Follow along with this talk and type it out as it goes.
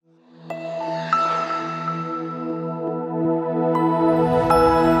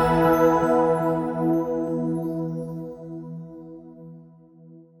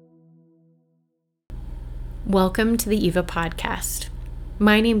welcome to the Eva Podcast.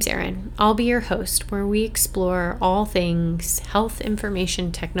 My name's Erin. I'll be your host, where we explore all things health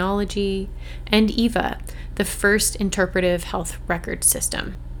information technology and Eva, the first interpretive health record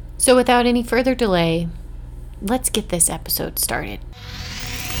system. So without any further delay, let's get this episode started.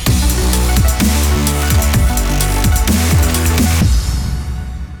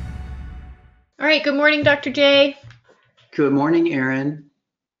 All right, good morning, Dr. J. Good morning, Erin.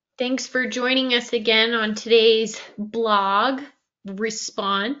 Thanks for joining us again on today's blog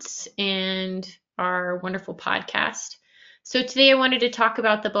response and our wonderful podcast. So today I wanted to talk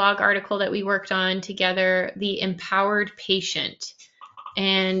about the blog article that we worked on together, The Empowered Patient,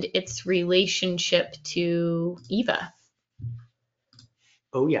 and its relationship to Eva.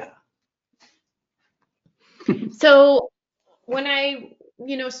 Oh, yeah. So when I,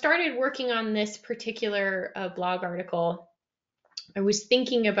 started working on this particular blog article, I was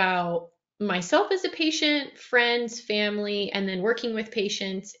thinking about myself as a patient, friends, family, and then working with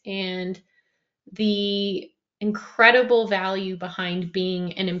patients and the incredible value behind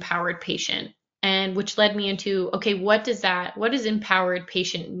being an empowered patient, and which led me into, okay, what does empowered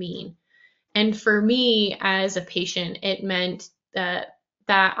patient mean? And for me as a patient, it meant that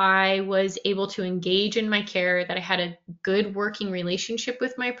I was able to engage in my care, that I had a good working relationship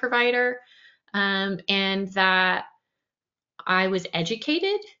with my provider, and that I was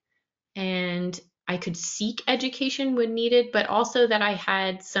educated and I could seek education when needed, but also that I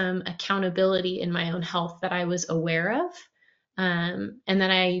had some accountability in my own health that I was aware of, and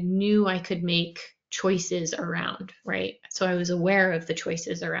that I knew I could make choices around, right? So I was aware of the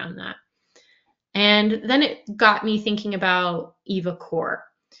choices around that. And then it got me thinking about Eva Core,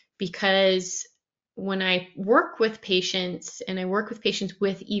 because when I work with patients and I work with patients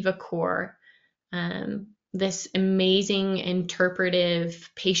with Eva Core, this amazing interpretive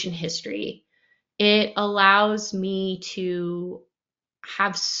patient history, it allows me to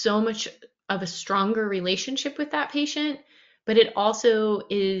have so much of a stronger relationship with that patient, but it also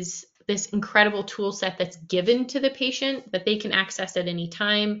is this incredible tool set that's given to the patient that they can access at any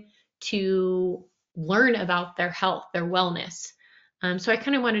time to learn about their health, their wellness. So I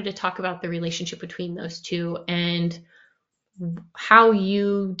kind of wanted to talk about the relationship between those two and how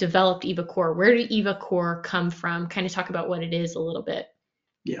you developed Eva Core. Where did Eva Core come from? Kind of talk about what it is a little bit.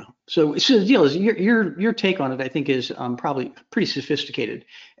 Yeah. So the deal is your take on it, I think, is probably pretty sophisticated.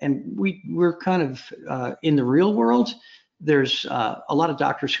 And we're kind of in the real world. There's a lot of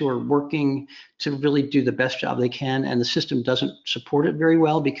doctors who are working to really do the best job they can, and the system doesn't support it very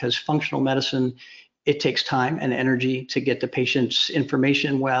well because functional medicine, it takes time and energy to get the patient's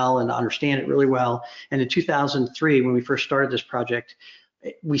information well and understand it really well. And in 2003, when we first started this project,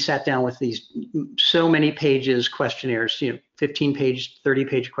 we sat down with these so many pages questionnaires, 15-page,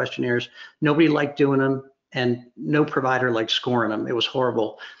 30-page questionnaires. Nobody liked doing them, and no provider liked scoring them. It was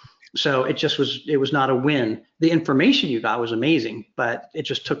horrible. So it was not a win. The information you got was amazing, but it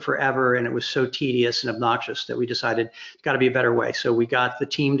just took forever, and it was so tedious and obnoxious that we decided it's got to be a better way. So we got the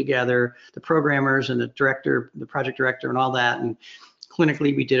team together, the programmers and the director, the project director, and all that. And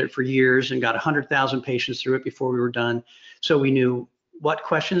clinically, we did it for years and got 100,000 patients through it before we were done. So we knew what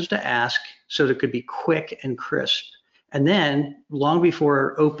questions to ask so that it could be quick and crisp. And then, long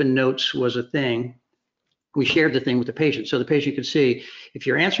before open notes was a thing, we shared the thing with the patient. So the patient could see, if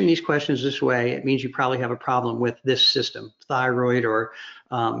you're answering these questions this way, it means you probably have a problem with this system, thyroid or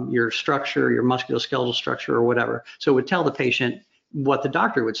your structure, your musculoskeletal structure or whatever. So it would tell the patient what the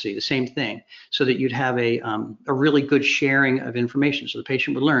doctor would see, the same thing, so that you'd have a really good sharing of information. So the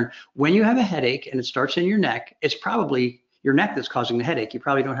patient would learn, when you have a headache and it starts in your neck, it's probably your neck that's causing the headache. You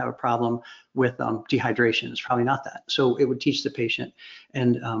probably don't have a problem with dehydration. It's probably not that. So it would teach the patient.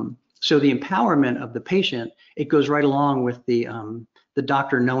 And so the empowerment of the patient, it goes right along with the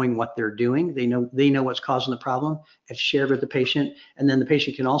doctor knowing what they're doing. They know what's causing the problem. It's shared with the patient, and then the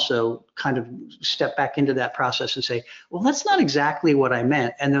patient can also kind of step back into that process and say, well, that's not exactly what I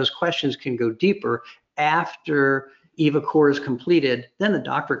meant. And those questions can go deeper after Eva Core is completed. Then the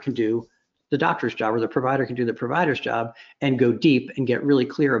doctor can do the doctor's job, or the provider can do the provider's job and go deep and get really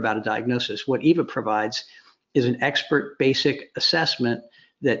clear about a diagnosis. What Eva provides is an expert basic assessment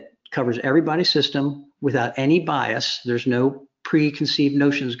that covers everybody's system without any bias. There's no preconceived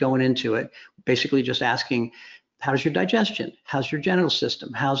notions going into it. Basically just asking, how's your digestion? How's your genital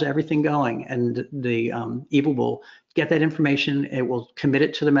system? How's everything going? And the Eva will get that information. It will commit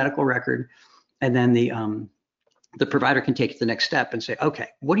it to the medical record. And then the provider can take it the next step and say, okay,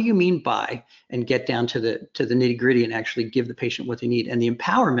 what do you mean by, and get down to the nitty gritty and actually give the patient what they need. And the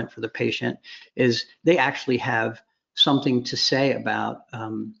empowerment for the patient is they actually have something to say about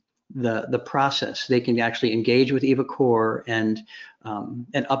the process. They can actually engage with Eva Core and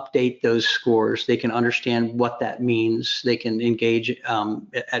update those scores. They can understand what that means. They can engage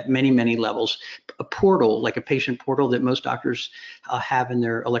at many levels. A portal, like a patient portal that most doctors have in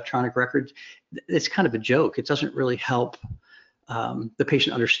their electronic records, it's kind of a joke. It doesn't really help the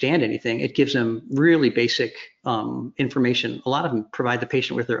patient understand anything. It gives them really basic information. A lot of them provide the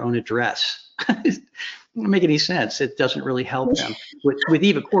patient with their own address. It doesn't make any sense. It doesn't really help them. With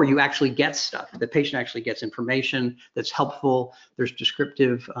Eva Core, you actually get stuff. The patient actually gets information that's helpful. There's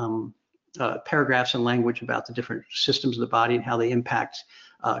descriptive paragraphs and language about the different systems of the body and how they impact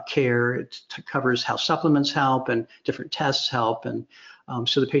care. It covers how supplements help and different tests help. And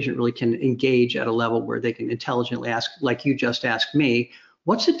so the patient really can engage at a level where they can intelligently ask, like you just asked me,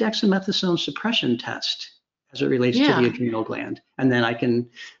 what's a dexamethasone suppression test as it relates to the adrenal gland? And then I can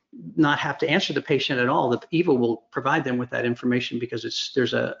not have to answer the patient at all. The Eva will provide them with that information because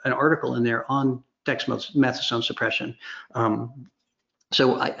there's an article in there on dexamethasone suppression.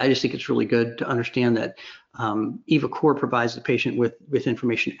 So I just think it's really good to understand that Eva Core provides the patient with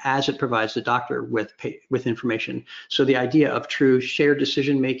information as it provides the doctor with information. So the idea of true shared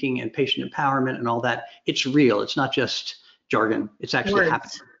decision making and patient empowerment and all that, it's real. It's not just jargon. It's actually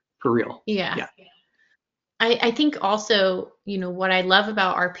happening for real. Yeah. I think also, what I love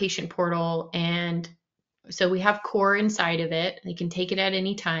about our patient portal, and so we have Core inside of it. They can take it at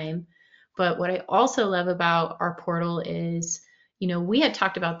any time. But what I also love about our portal is, we had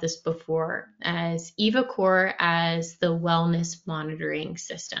talked about this before as Eva Core as the wellness monitoring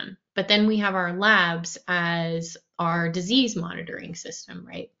system. But then we have our labs as our disease monitoring system,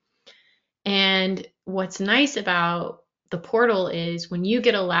 right? And what's nice about the portal is when you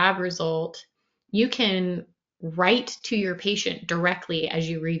get a lab result, you can write to your patient directly as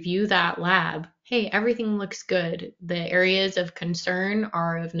you review that lab, hey, everything looks good. The areas of concern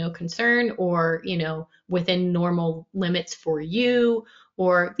are of no concern, or, within normal limits for you,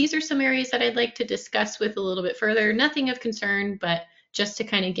 or these are some areas that I'd like to discuss with a little bit further. Nothing of concern, but just to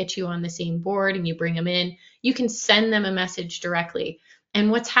kind of get you on the same board, and you bring them in, you can send them a message directly.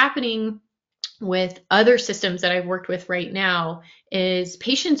 And what's happening with other systems that I've worked with right now is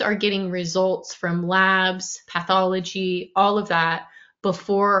patients are getting results from labs, pathology, all of that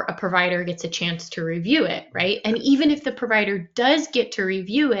before a provider gets a chance to review it, right? And even if the provider does get to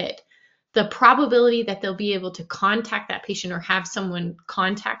review it, the probability that they'll be able to contact that patient or have someone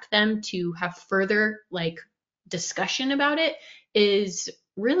contact them to have further discussion about it is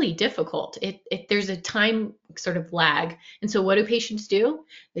really difficult. There's a time sort of lag. And so what do patients do?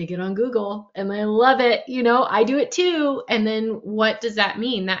 They get on Google and they love it. I do it too. And then what does that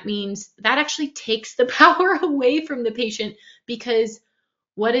mean? That means that actually takes the power away from the patient, because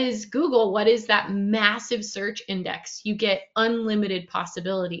what is Google? What is that massive search index? You get unlimited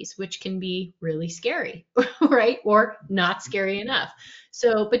possibilities, which can be really scary, right? Or not scary enough.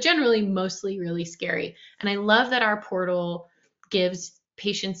 So, but generally mostly really scary. And I love that our portal gives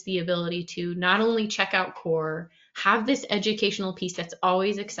patients the ability to not only check out Core, have this educational piece that's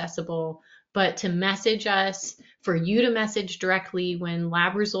always accessible, but to message us, for you to message directly when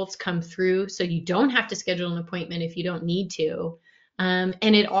lab results come through, so you don't have to schedule an appointment if you don't need to. And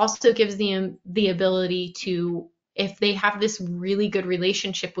it also gives them the ability to, if they have this really good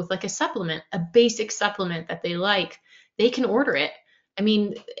relationship with a supplement, a basic supplement that they like, they can order it. I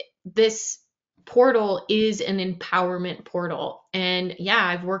mean, this portal is an empowerment portal. And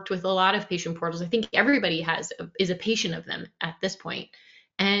I've worked with a lot of patient portals. I think everybody is a patient of them at this point.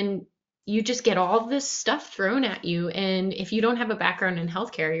 And you just get all this stuff thrown at you. And if you don't have a background in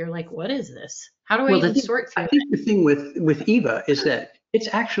healthcare, you're like, what is this? How do I even sort through it? I think the thing with Eva is that it's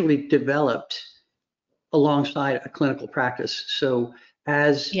actually developed alongside a clinical practice. So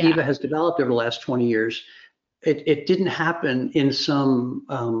as Eva has developed over the last 20 years, it didn't happen in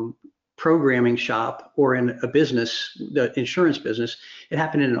some programming shop or in a business, the insurance business. It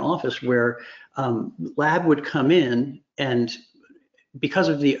happened in an office where lab would come in, and because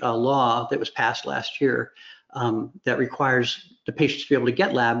of the law that was passed last year that requires the patients to be able to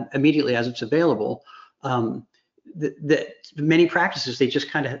get lab immediately as it's available, many practices, they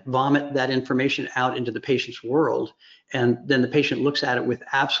just kind of vomit that information out into the patient's world. And then the patient looks at it with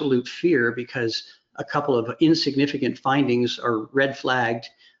absolute fear because a couple of insignificant findings are red flagged,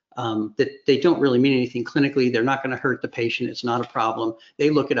 that they don't really mean anything clinically. They're not going to hurt the patient. It's not a problem. They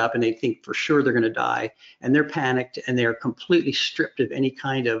look it up and they think for sure they're going to die, and they're panicked and they're completely stripped of any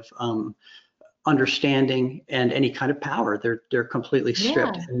kind of understanding and any kind of power. They're completely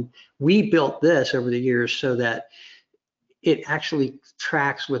stripped. And we built this over the years so that it actually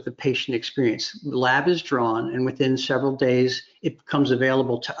tracks with the patient experience. The lab is drawn, and within several days, it becomes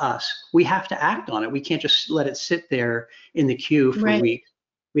available to us. We have to act on it. We can't just let it sit there in the queue for Right. weeks.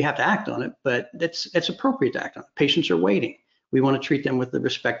 We have to act on it, but it's appropriate to act on it. Patients are waiting. We want to treat them with the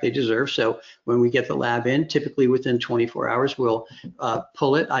respect they deserve. So when we get the lab in, typically within 24 hours, we'll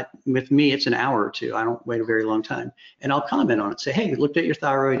pull it. With me, it's an hour or two. I don't wait a very long time. And I'll comment on it, say, hey, looked at your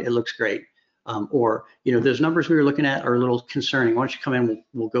thyroid, it looks great. Or, those numbers we were looking at are a little concerning. Why don't you come in,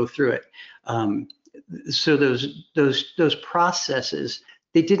 we'll go through it. So those processes,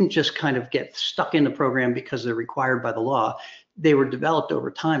 they didn't just kind of get stuck in the program because they're required by the law. They were developed over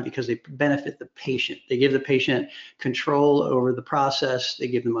time because they benefit the patient. They give the patient control over the process. They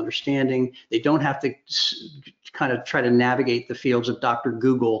give them understanding. They don't have to kind of try to navigate the fields of Dr.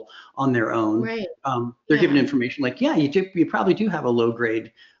 Google on their own. Right. They're given information like, yeah, you probably do have a low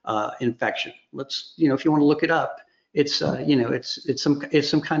grade infection. Let's, if you want to look it up, it's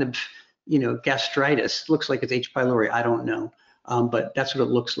some kind of, gastritis. Looks like it's H. pylori. I don't know. But that's what it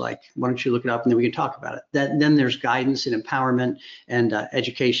looks like. Why don't you look it up and then we can talk about it. Then there's guidance and empowerment and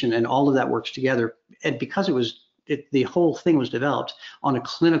education, and all of that works together. And because the whole thing was developed on a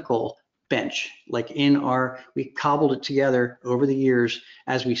clinical bench, like we cobbled it together over the years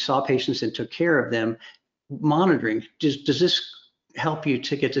as we saw patients and took care of them, monitoring. Does this help you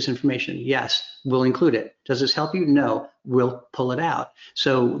to get this information? Yes, we'll include it. Does this help you? No, we'll pull it out.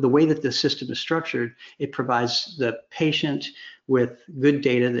 So the way that the system is structured, it provides the patient with good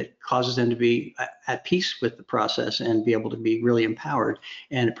data that causes them to be at peace with the process and be able to be really empowered.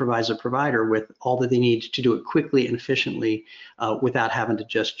 And it provides a provider with all that they need to do it quickly and efficiently without having to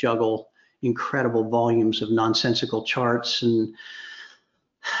just juggle incredible volumes of nonsensical charts and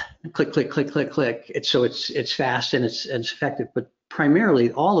click, click, click, click, click. It's fast and it's effective. But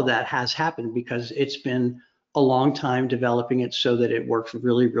primarily, all of that has happened because it's been a long time developing it so that it works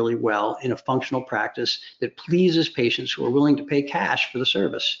really, really well in a functional practice that pleases patients who are willing to pay cash for the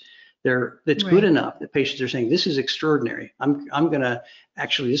service. It's good enough that patients are saying, this is extraordinary. I'm gonna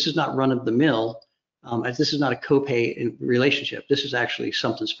actually, this is not run of the mill. This is not a copay relationship. This is actually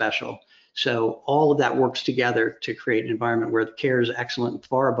something special. So all of that works together to create an environment where the care is excellent and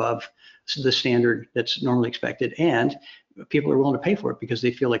far above the standard that's normally expected, and people are willing to pay for it because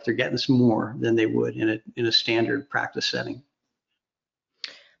they feel like they're getting this more than they would in a standard practice setting.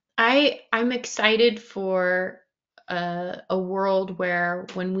 I'm excited for a world where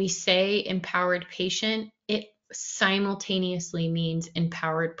when we say empowered patient, it simultaneously means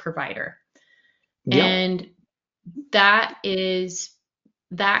empowered provider. Yep. And that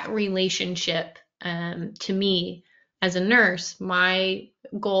relationship, to me as a nurse, my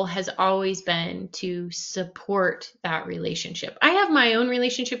goal has always been to support that relationship. I have my own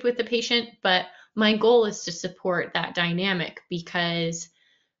relationship with the patient, but my goal is to support that dynamic because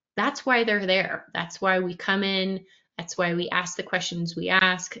that's why they're there. That's why we come in. That's why we ask the questions we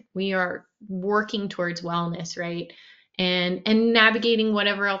ask. We are working towards wellness, right? And navigating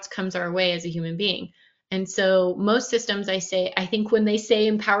whatever else comes our way as a human being. And so most systems, I think when they say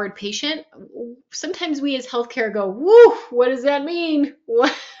empowered patient, sometimes we as healthcare go, woo, what does that mean?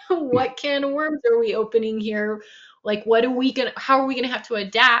 What can of worms are we opening here? Like, how are we going to have to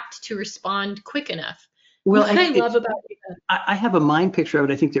adapt to respond quick enough? Well, what I love about it. I have a mind picture of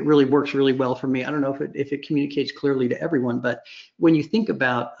it, I think, that really works really well for me. I don't know if it communicates clearly to everyone, but when you think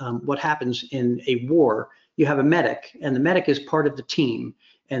about what happens in a war, you have a medic, and the medic is part of the team.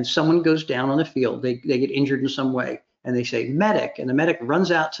 And someone goes down on the field, they get injured in some way, and they say medic, and the medic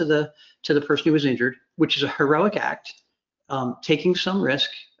runs out to the person who was injured, which is a heroic act, taking some risk,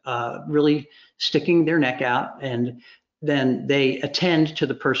 really sticking their neck out, and then they attend to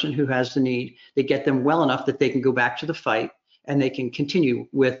the person who has the need. They get them well enough that they can go back to the fight and they can continue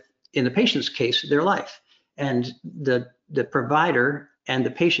with, in the patient's case, their life. And the provider and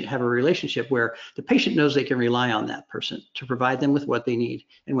the patient have a relationship where the patient knows they can rely on that person to provide them with what they need.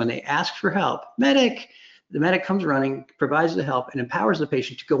 And when they ask for help, the medic comes running, provides the help, and empowers the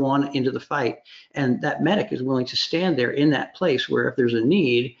patient to go on into the fight. And that medic is willing to stand there in that place where if there's a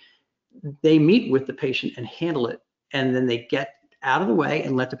need, they meet with the patient and handle it. And then they get out of the way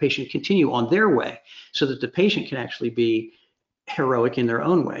and let the patient continue on their way so that the patient can actually be heroic in their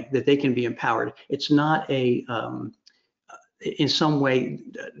own way, that they can be empowered. It's not in some way,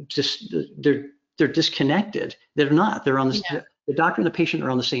 just they're disconnected. They're not. They're on the doctor and the patient are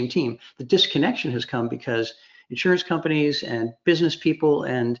on the same team. The disconnection has come because insurance companies and business people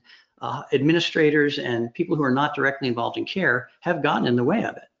and administrators and people who are not directly involved in care have gotten in the way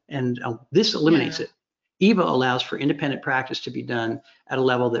of it. And this eliminates it. Eva allows for independent practice to be done at a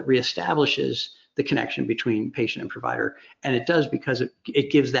level that reestablishes the connection between patient and provider. And it does because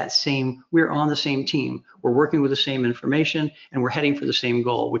it gives that same, we're on the same team, we're working with the same information, and we're heading for the same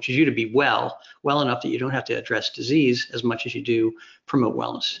goal, which is you to be well enough that you don't have to address disease as much as you do promote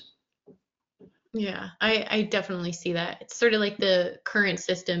wellness. Yeah, I definitely see that. It's sort of like the current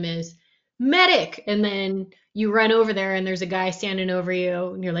system is medic, and then you run over there and there's a guy standing over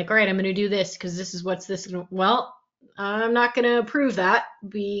you, and you're like, all right, I'm going to do this because this is what's this. Well, I'm not going to approve that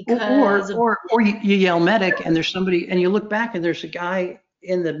because of. Or you yell medic and there's somebody, and you look back and there's a guy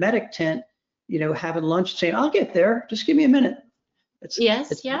in the medic tent, having lunch saying, I'll get there, just give me a minute.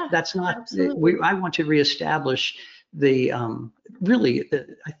 Yes, yeah, That's not, absolutely. I want to reestablish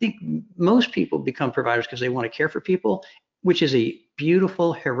I think most people become providers because they want to care for people, which is a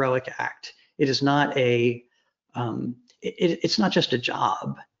beautiful, heroic act. It is not it's not just a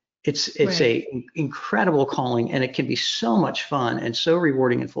job. It's Right. a incredible calling, and it can be so much fun and so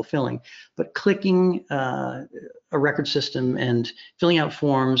rewarding and fulfilling. But clicking a record system and filling out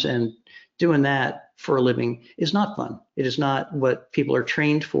forms and doing that for a living is not fun. It is not what people are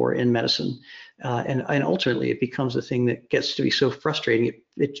trained for in medicine. And ultimately, it becomes a thing that gets to be so frustrating.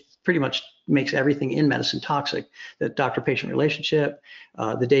 It pretty much makes everything in medicine toxic. The doctor-patient relationship,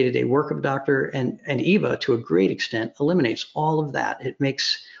 the day-to-day work of a doctor, and Eva, to a great extent, eliminates all of that. It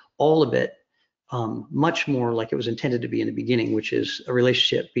makes all of it much more like it was intended to be in the beginning, which is a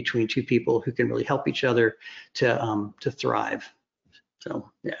relationship between two people who can really help each other to thrive. So,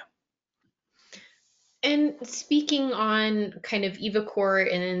 yeah. And speaking on kind of Eva Core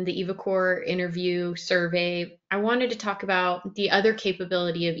and the Eva Core interview survey, I wanted to talk about the other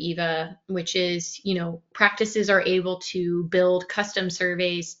capability of Eva, which is, practices are able to build custom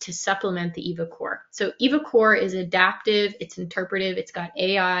surveys to supplement the Eva Core. So Eva Core is adaptive, it's interpretive, it's got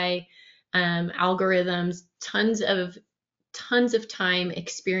AI, algorithms, tons of time,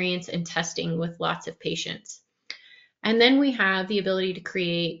 experience, and testing with lots of patients. And then we have the ability to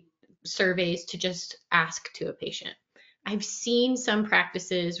create surveys to just ask to a patient. I've seen some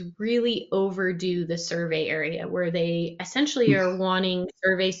practices really overdo the survey area where they essentially are wanting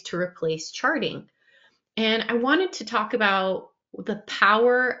surveys to replace charting. And I wanted to talk about the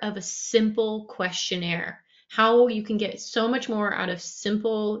power of a simple questionnaire, how you can get so much more out of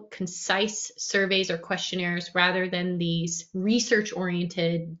simple, concise surveys or questionnaires rather than these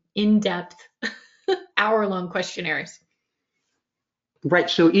research-oriented, in-depth, hour-long questionnaires.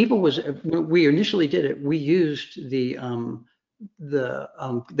 Right. So Eva when we initially did it, we used the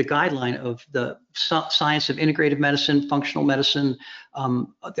guideline of the science of integrative medicine, functional medicine,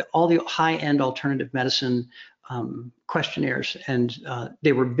 all the high-end alternative medicine questionnaires, and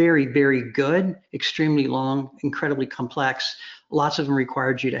they were very, very good, extremely long, incredibly complex. Lots of them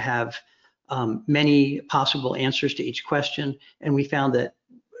required you to have many possible answers to each question, and we found that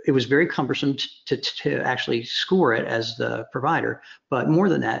it was very cumbersome to actually score it as the provider. But more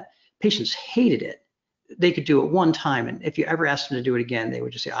than that, patients hated it. They could do it one time, and if you ever asked them to do it again, they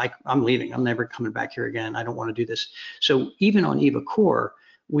would just say, I'm leaving. I'm never coming back here again. I don't want to do this. So even on Eva Core,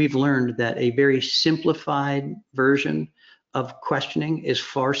 we've learned that a very simplified version of questioning is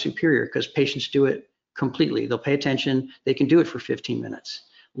far superior because patients do it completely. They'll pay attention. They can do it for 15 minutes.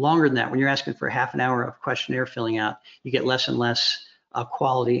 Longer than that, when you're asking for half an hour of questionnaire filling out, you get less and less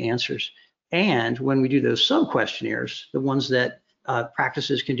quality answers. And when we do those sub-questionnaires, the ones that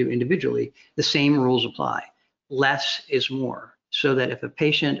practices can do individually, the same rules apply. Less is more. So that if a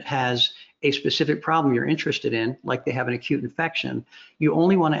patient has a specific problem you're interested in, like they have an acute infection, you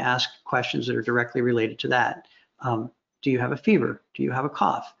only want to ask questions that are directly related to that. Do you have a fever? Do you have a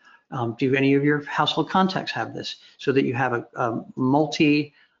cough? Do any of your household contacts have this? So that you have a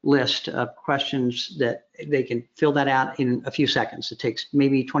multi-list of questions that they can fill that out in a few seconds. It takes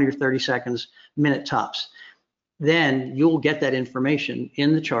maybe 20 or 30 seconds, minute tops. Then you'll get that information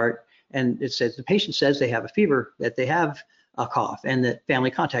in the chart, and it says the patient says they have a fever, that they have a cough, and that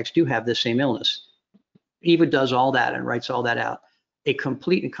family contacts do have this same illness. Eva does all that and writes all that out. A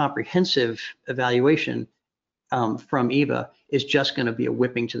complete and comprehensive evaluation from Eva is just going to be a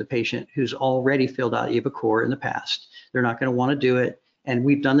whipping to the patient who's already filled out Eva Core in the past. They're not going to want to do it. And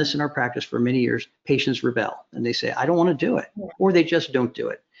we've done this in our practice for many years. Patients rebel and they say, I don't want to do it, or they just don't do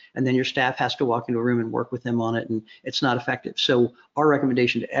it. And then your staff has to walk into a room and work with them on it, and it's not effective. So our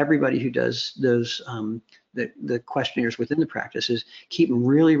recommendation to everybody who does those the questionnaires within the practice is keep them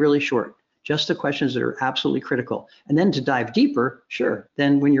really, really short. Just the questions that are absolutely critical. And then to dive deeper, sure.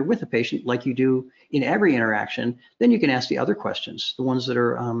 Then when you're with a patient, like you do in every interaction, then you can ask the other questions, the ones that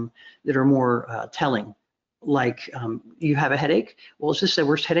are more telling. Like, you have a headache? Well, is this the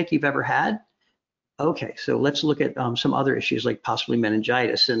worst headache you've ever had? Okay, so let's look at some other issues like possibly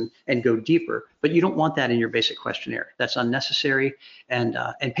meningitis and go deeper. But you don't want that in your basic questionnaire. That's unnecessary, and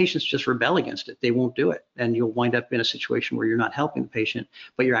patients just rebel against it. They won't do it, and you'll wind up in a situation where you're not helping the patient,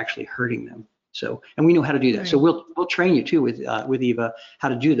 but you're actually hurting them. So, and we know how to do that. So Right. we'll train you too with Eva how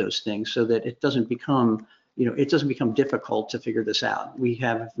to do those things so that it doesn't become it doesn't become difficult to figure this out. We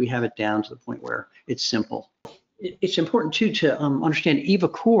have it down to the point where it's simple. It's important too to understand Eva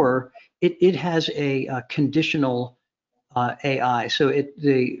Core. It has a conditional AI. So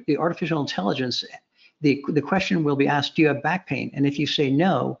the artificial intelligence, the question will be asked, do you have back pain? And if you say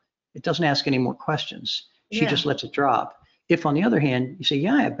no, it doesn't ask any more questions. She Yeah. just lets it drop. If on the other hand, you say,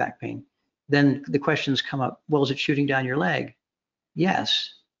 yeah, I have back pain, then the questions come up, well, is it shooting down your leg?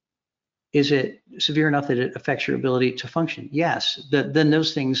 Yes. Is it severe enough that it affects your ability to function? Yes. Then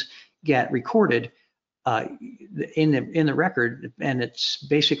those things get recorded in the record, and it's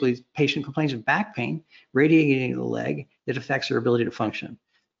basically patient complains of back pain radiating the leg that affects their ability to function,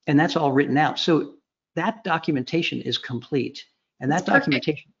 and that's all written out. So that documentation is complete, and It's that perfect.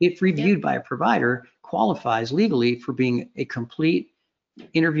 documentation, if Yep. reviewed by a provider, qualifies legally for being a complete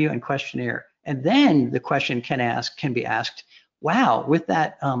interview and questionnaire. And then the question can be asked, wow, with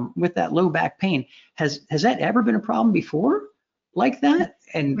that low back pain, has that ever been a problem before like that?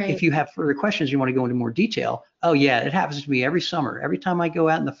 And if Right. you have further questions, you want to go into more detail. Oh yeah, it happens to me every summer. Every time I go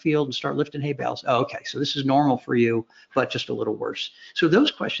out in the field and start lifting hay bales. Oh, okay, so this is normal for you, but just a little worse. So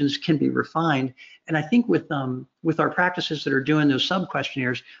those questions can be refined. And I think with our practices that are doing those sub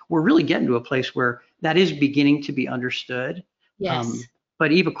questionnaires, we're really getting to a place where that is beginning to be understood. Yes. Um,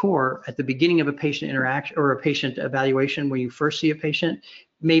 but Eva Core, at the beginning of a patient interaction or a patient evaluation, when you first see a patient,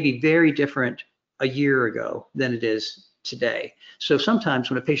 may be very different a year ago than it is today. So sometimes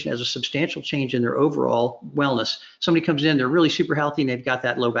when a patient has a substantial change in their overall wellness, somebody comes in, they're really super healthy and they've got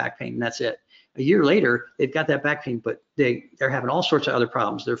that low back pain, and that's it. A year later, they've got that back pain, but they're having all sorts of other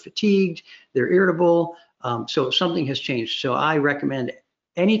problems. They're fatigued, they're irritable. So something has changed. So I recommend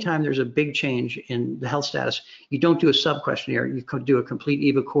anytime there's a big change in the health status, you don't do a sub questionnaire, you could do a complete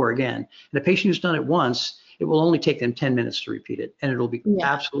Eva Core again. And a patient who's done it once, it will only take them 10 minutes to repeat it, and it'll be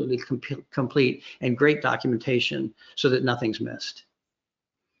Yeah. absolutely complete and great documentation so that nothing's missed.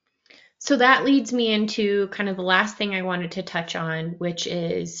 So that leads me into kind of the last thing I wanted to touch on, which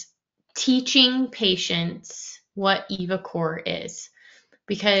is teaching patients what Eva Core is.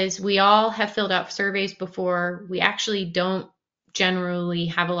 Because we all have filled out surveys before. We actually don't generally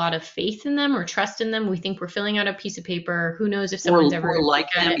have a lot of faith in them or trust in them. We think we're filling out a piece of paper. Who knows if someone's ever Or going to look like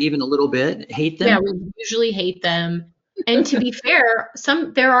at them it? even a little bit, hate Yeah, them. we usually hate them. And to be fair,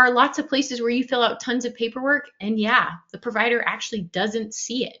 there are lots of places where you fill out tons of paperwork, and yeah, the provider actually doesn't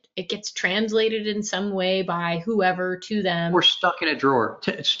see it. It gets translated in some way by whoever to them, Or stuck in a drawer.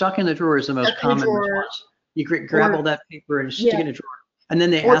 Stuck in the drawer is the most stuck in a common drawer, response. You grab all or that paper and stick yeah, it in a drawer. And then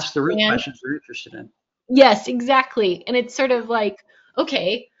they or ask the real scanned. questions they're interested in. Yes, exactly. And it's sort of like,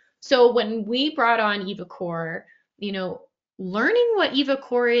 okay, so when we brought on Eva Core, you know, learning what Eva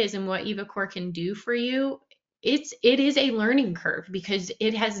Core is and what Eva Core can do for you, it is a learning curve because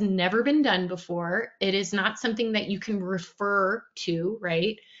it has never been done before. It is not something that you can refer to,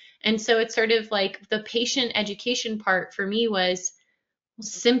 right? And so it's sort of like the patient education part for me was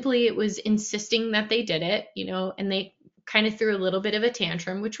simply it was insisting that they did it, and they kind of threw a little bit of a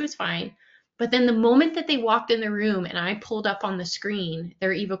tantrum, which was fine. But then the moment that they walked in the room and I pulled up on the screen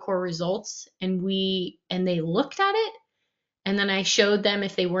their Eva Core results and they looked at it, and then I showed them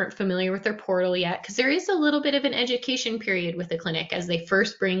if they weren't familiar with their portal yet, because there is a little bit of an education period with the clinic as they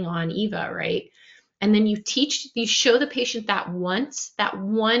first bring on Eva, right? And then you show the patient that once, that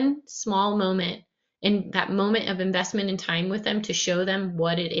one small moment, and that moment of investment in time with them to show them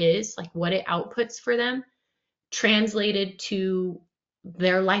what it is, like what it outputs for them, translated to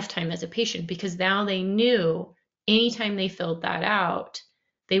their lifetime as a patient, because now they knew anytime they filled that out,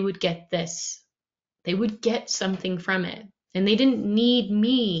 they would get this, they would get something from it. And they didn't need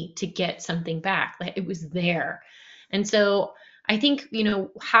me to get something back. Like it was there. And so I think,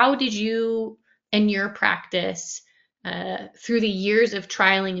 how did you in your practice, through the years of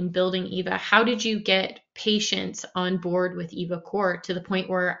trialing and building Eva, how did you get patients on board with Eva Core to the point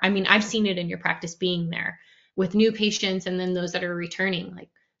where, I mean, I've seen it in your practice being there with new patients and then those that are returning, like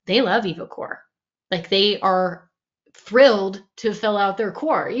they love Eva Core. Like they are thrilled to fill out their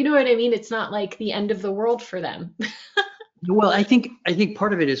core. You know what I mean? It's not like the end of the world for them. Well, I think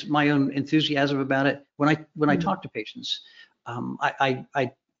part of it is my own enthusiasm about it. When I talk to patients,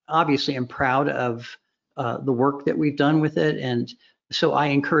 I obviously am proud of the work that we've done with it, and so I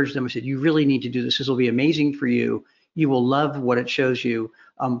encourage them. I said, you really need to do this. This will be amazing for you. You will love what it shows you.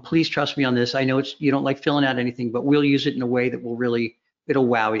 Please trust me on this. I know you don't like filling out anything, but we'll use it in a way that will really, it'll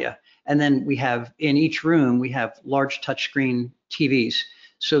wow you. And then we have, in each room, we have large touchscreen TVs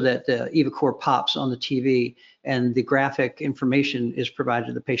so that the Eva Core pops on the TV and the graphic information is provided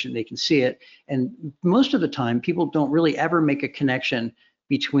to the patient. They can see it. And most of the time, people don't really ever make a connection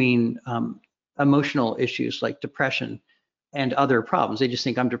between emotional issues like depression and other problems. They just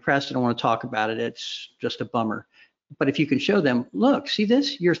think, I'm depressed, I don't want to talk about it, it's just a bummer. But if you can show them, look, see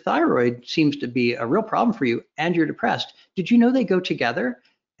this, your thyroid seems to be a real problem for you and you're depressed. Did you know they go together?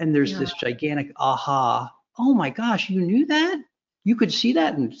 And there's this gigantic aha, oh my gosh, you knew that? You could see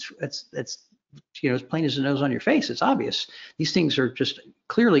that, and it's as plain as the nose on your face. It's obvious. These things are just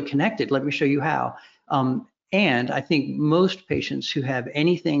clearly connected. Let me show you how. And I think most patients who have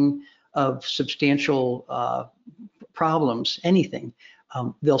anything of substantial problems, anything,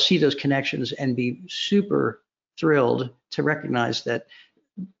 they'll see those connections and be super thrilled to recognize that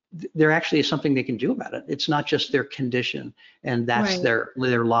there actually is something they can do about it. It's not just their condition, and that's their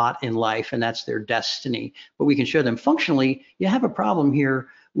lot in life, and that's their destiny. But we can show them functionally, you have a problem here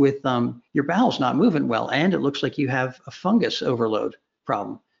with your bowels not moving well, and it looks like you have a fungus overload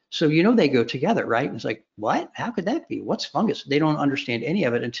problem. So they go together, right? And it's like, what? How could that be? What's fungus? They don't understand any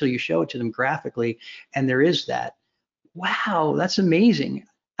of it until you show it to them graphically, and there is that. Wow, that's amazing.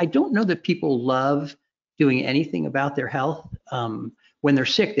 I don't know that people love doing anything about their health. When they're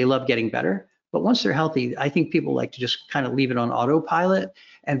sick, they love getting better. But once they're healthy, I think people like to just kind of leave it on autopilot.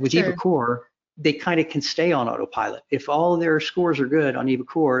 And with Eva Core, they kind of can stay on autopilot. If all their scores are good on Eva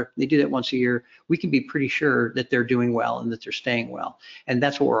Core, they do that once a year, we can be pretty sure that they're doing well and that they're staying well. And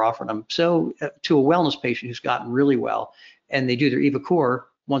that's what we're offering them. So to a wellness patient who's gotten really well and they do their Eva Core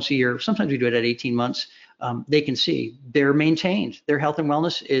once a year, sometimes we do it at 18 months, they can see they're maintained, their health and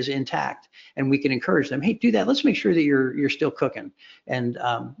wellness is intact, and we can encourage them, hey, do that. Let's make sure that you're still cooking, and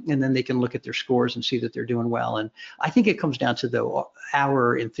then they can look at their scores and see that they're doing well. And I think it comes down to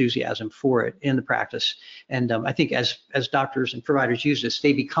our enthusiasm for it in the practice. And I think as doctors and providers use this,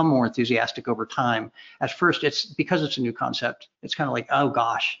 they become more enthusiastic over time. At first, it's because it's a new concept. It's kind of like, oh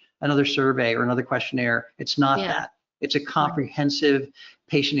gosh, another survey or another questionnaire. It's not that. It's a comprehensive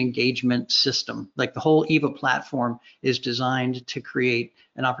patient engagement system. Like the whole Eva platform is designed to create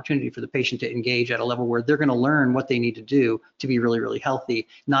an opportunity for the patient to engage at a level where they're going to learn what they need to do to be really, really healthy,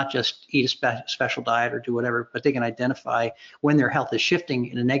 not just eat a special diet or do whatever, but they can identify when their health is shifting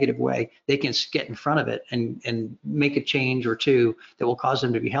in a negative way. They can get in front of it and make a change or two that will cause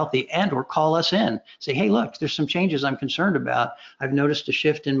them to be healthy, and or call us in, say, hey, look, there's some changes I'm concerned about. I've noticed a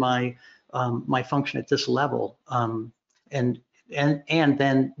shift in my function at this level, and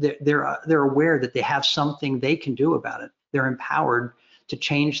then they're aware that they have something they can do about it. They're empowered to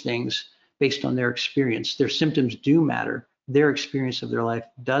change things based on their experience. Their symptoms do matter. Their experience of their life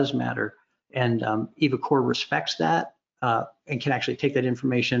does matter, and Eva Core respects that and can actually take that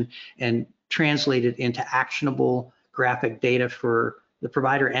information and translate it into actionable graphic data for the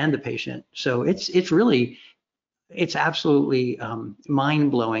provider and the patient. So it's absolutely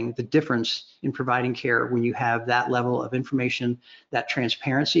mind-blowing, the difference in providing care when you have that level of information, that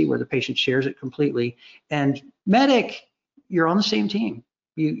transparency where the patient shares it completely. And medic, you're on the same team.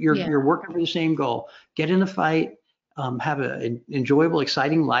 You're working for the same goal. Get in the fight, have an enjoyable,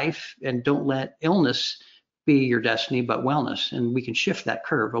 exciting life, and don't let illness be your destiny, but wellness. And we can shift that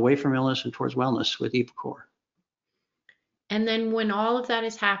curve away from illness and towards wellness with Eva Core. And then when all of that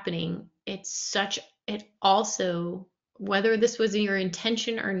is happening, it also, whether this was your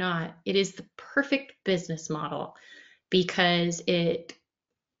intention or not, it is the perfect business model because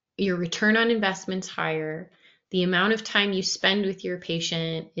your return on investment's higher. The amount of time you spend with your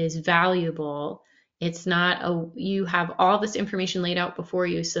patient is valuable. It's not you have all this information laid out before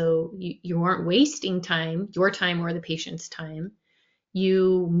you, so you aren't wasting time, your time or the patient's time.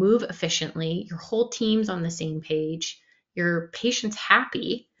 You move efficiently, your whole team's on the same page, your patient's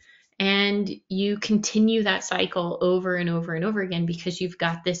happy, and you continue that cycle over and over and over again because you've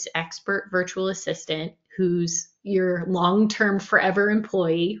got this expert virtual assistant who's your long-term forever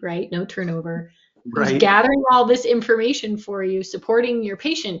employee, right? No turnover. Right. Who's gathering all this information for you, supporting your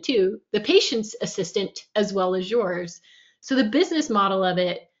patient too, the patient's assistant as well as yours. So the business model of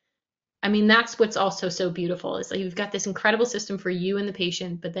it, I mean, that's what's also so beautiful. Is like you've got this incredible system for you and the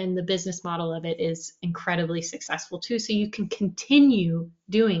patient, but then the business model of it is incredibly successful too. So you can continue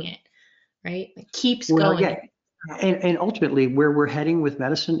doing it, right? It keeps going. Yeah. And ultimately, where we're heading with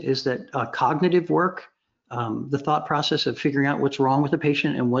medicine is that cognitive work, the thought process of figuring out what's wrong with the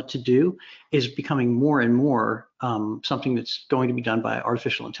patient and what to do, is becoming more and more something that's going to be done by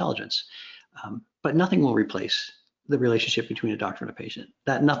artificial intelligence. But nothing will replace the relationship between a doctor and a patient.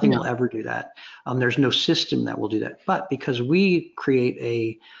 That nothing will No. ever do that. There's no system that will do that. But because we create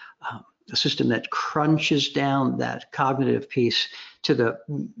a system that crunches down that cognitive piece to the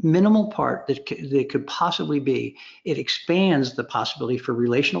minimal part that could possibly be, it expands the possibility for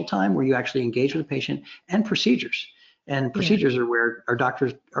relational time where you actually engage with the patient, and procedures. And procedures are where our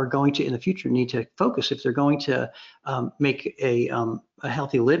doctors are going to, in the future, need to focus. If they're going to make a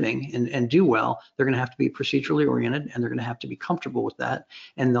healthy living and do well, they're going to have to be procedurally oriented, and they're going to have to be comfortable with that.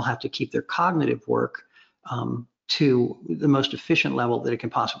 And they'll have to keep their cognitive work to the most efficient level that it can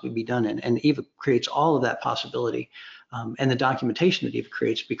possibly be done in. And Eva creates all of that possibility. And the documentation that Eva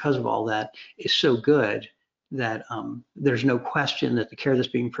creates because of all that is so good that there's no question that the care that's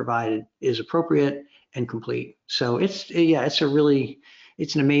being provided is appropriate and complete. So it's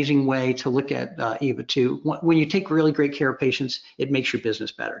an amazing way to look at Eva too. When you take really great care of patients, it makes your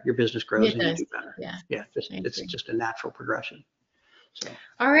business better. Your business grows and you do better. Yeah. It's just a natural progression. So.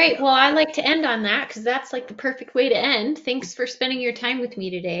 All right. Well, I like to end on that because that's like the perfect way to end. Thanks for spending your time with me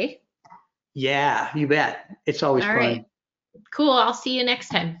today. Yeah, you bet. It's always fun. Right. Cool. I'll see you next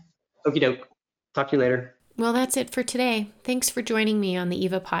time. Okie doke. Talk to you later. Well, that's it for today. Thanks for joining me on the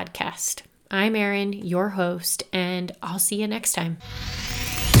Eva Podcast. I'm Erin, your host, and I'll see you next time.